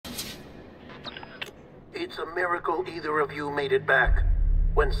It's a miracle either of you made it back.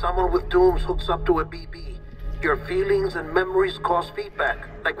 When someone with dooms hooks up to a BB, your feelings and memories cause feedback,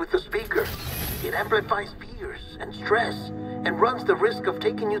 like with the speaker. It amplifies fears and stress, and runs the risk of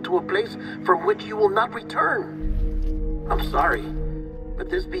taking you to a place from which you will not return. I'm sorry, but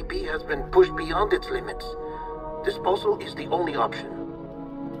this BB has been pushed beyond its limits. Disposal is the only option.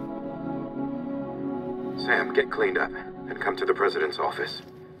 Sam, get cleaned up and come to the president's office.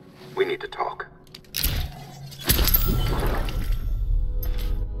 We need to talk.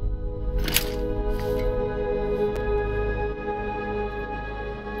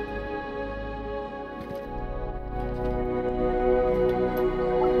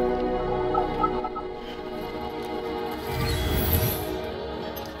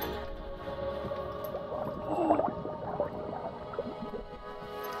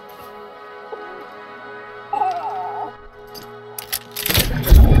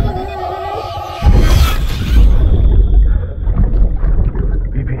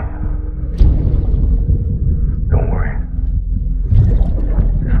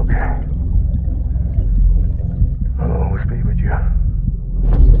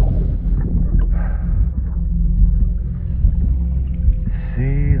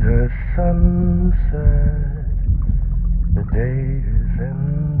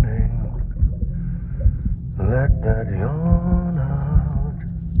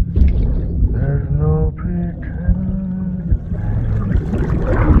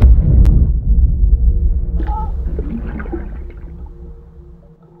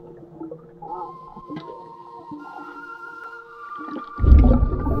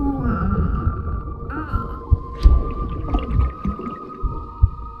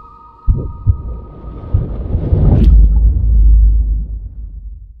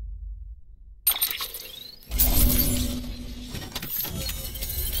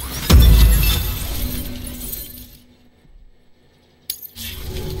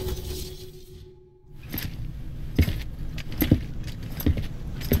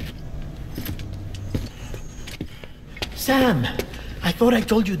 Sam, I thought I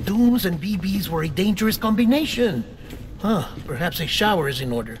told you dooms and BBs were a dangerous combination. Huh, perhaps a shower is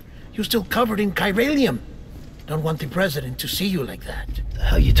in order. You're still covered in chiralium. Don't want the president to see you like that. The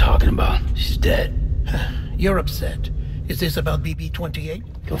hell you talking about? She's dead. You're upset. Is this about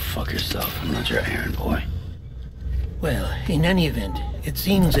BB-28? Go fuck yourself. I'm not your errand boy. Well, in any event, it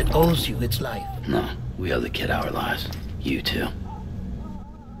seems it owes you its life. No, we owe the kid our lives. You too.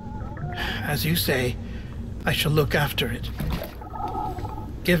 As you say, I shall look after it.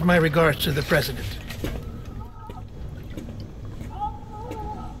 Give my regards to the president.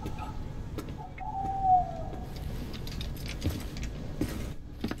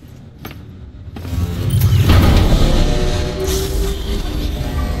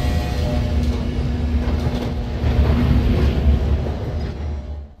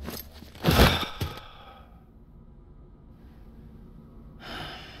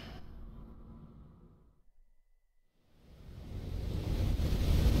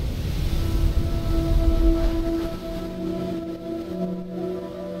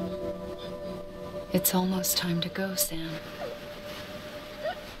 It's almost time to go, Sam.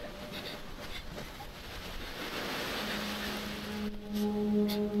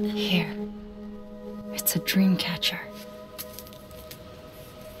 Here. It's a dream catcher.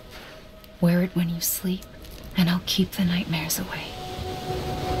 Wear it when you sleep, and I'll keep the nightmares away.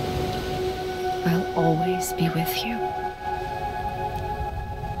 I'll always be with you.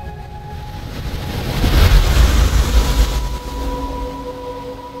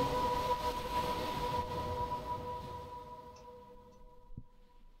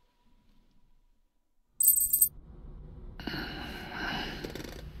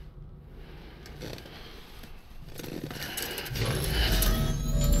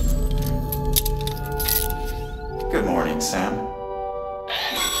 Good morning, Sam.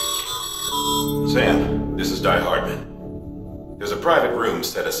 Sam, this is Di Hardman. There's a private room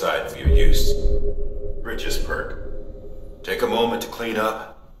set aside for your use. Richest perk. Take a moment to clean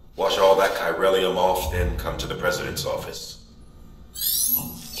up, wash all that chiralium off, then come to the president's office.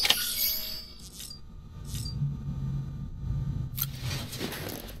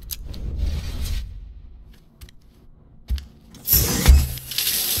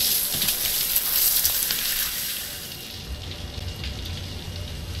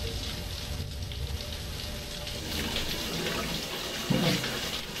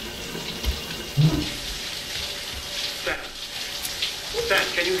 Sam,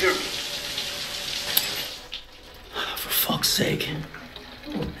 can you hear me? For fuck's sake.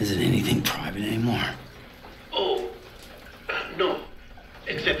 Is it anything private anymore? Oh, no.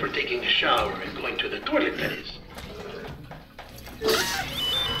 Except Except for taking a shower and going to the toilet, that is.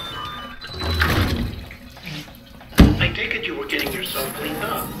 I take it you were getting yourself cleaned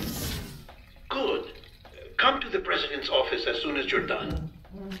up. Good. Come to the president's office as soon as you're done.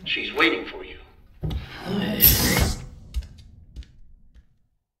 She's waiting for you. Hey.